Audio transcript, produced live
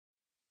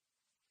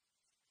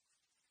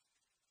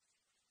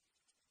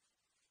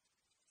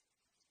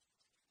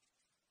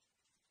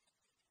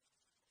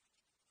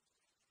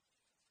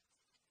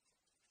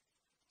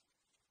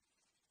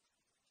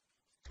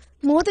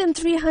More than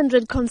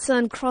 300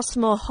 concerned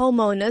Crossmoor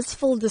homeowners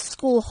filled the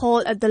school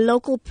hall at the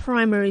local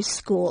primary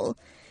school.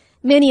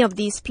 Many of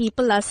these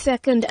people are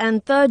second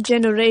and third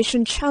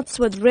generation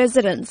Chatsworth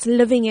residents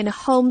living in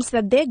homes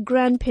that their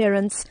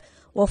grandparents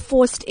were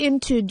forced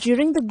into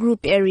during the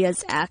Group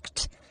Areas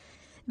Act.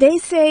 They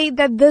say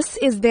that this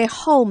is their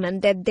home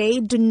and that they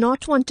do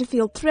not want to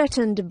feel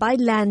threatened by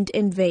land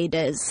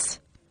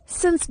invaders.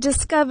 Since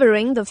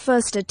discovering the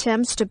first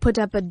attempts to put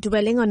up a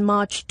dwelling on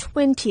March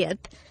 20th,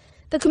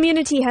 the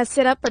community has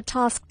set up a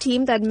task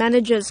team that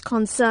manages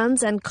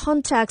concerns and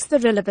contacts the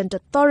relevant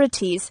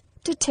authorities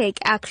to take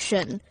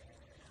action.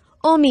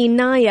 Omi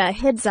Naya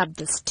heads up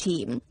this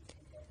team.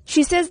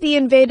 She says the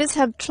invaders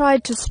have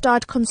tried to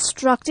start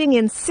constructing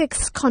in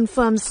 6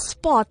 confirmed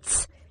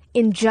spots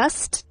in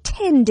just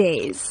 10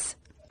 days.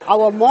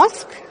 Our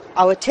mosque,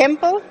 our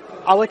temple,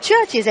 our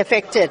church is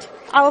affected.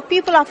 Our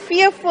people are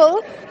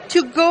fearful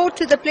to go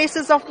to the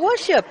places of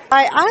worship.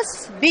 By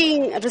us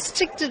being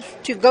restricted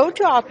to go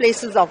to our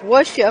places of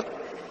worship,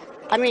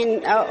 what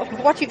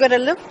are you going to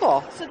live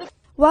for?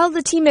 While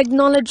the team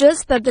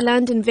acknowledges that the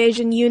Land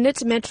Invasion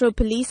Unit, Metro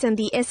Police and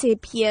the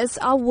SABC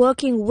are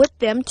working with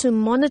them to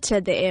monitor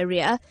the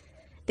area,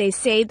 they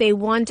say they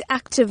want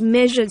active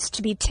measures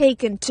to be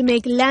taken to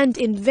make land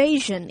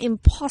invasion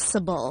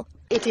impossible.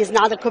 It is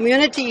now the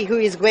community who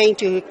is going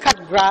to cut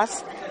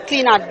grass,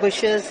 clean out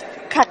bushes,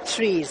 cut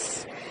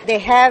trees. They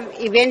have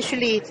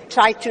eventually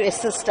tried to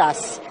assist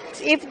us.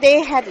 If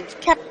they had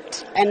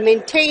kept and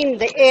maintained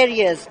the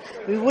areas,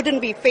 we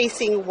wouldn't be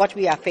facing what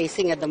we are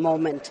facing at the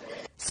moment.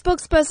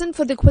 Spokesperson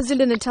for the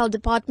KwaZulu-Natal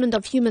Department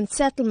of Human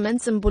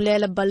Settlements,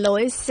 Mbulela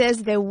Baloy,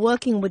 says they're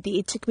working with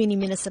the eThekwini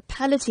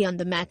municipality on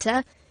the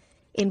matter.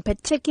 In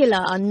particular,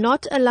 are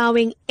not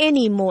allowing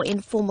any more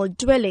informal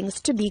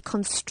dwellings to be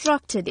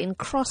constructed in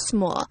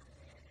Crossmoor.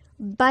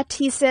 But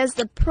he says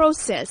the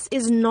process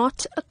is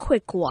not a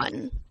quick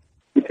one.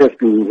 It has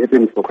been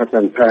happening for quite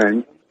some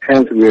time.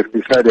 Hence, we have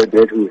decided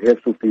that we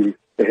have to be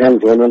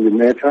hands-on on the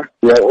matter.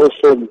 We are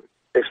also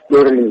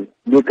exploring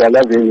legal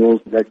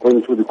avenues like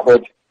going to the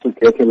court to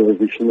get an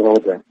eviction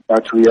order.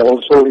 But we are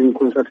also in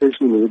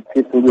consultation with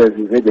people who have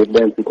invaded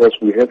land because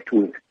we have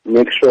to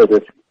make sure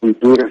that we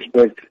do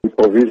respect the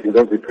provisions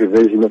of the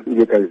Prevention of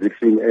Illegal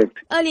Eviction Act.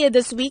 Earlier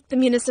this week, the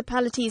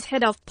municipality's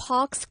head of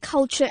Parks,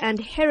 Culture and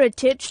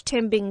Heritage,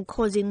 Tembing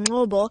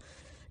Khozi-Ngobo,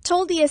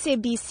 told the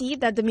SABC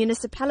that the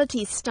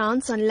municipality's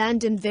stance on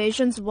land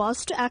invasions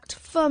was to act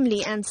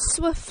firmly and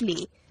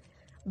swiftly.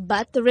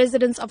 But the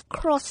residents of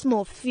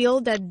Crossmoor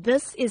feel that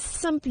this is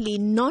simply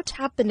not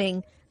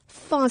happening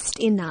fast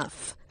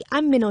enough.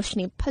 I'm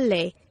Minoshni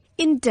Pillay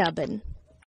in Durban.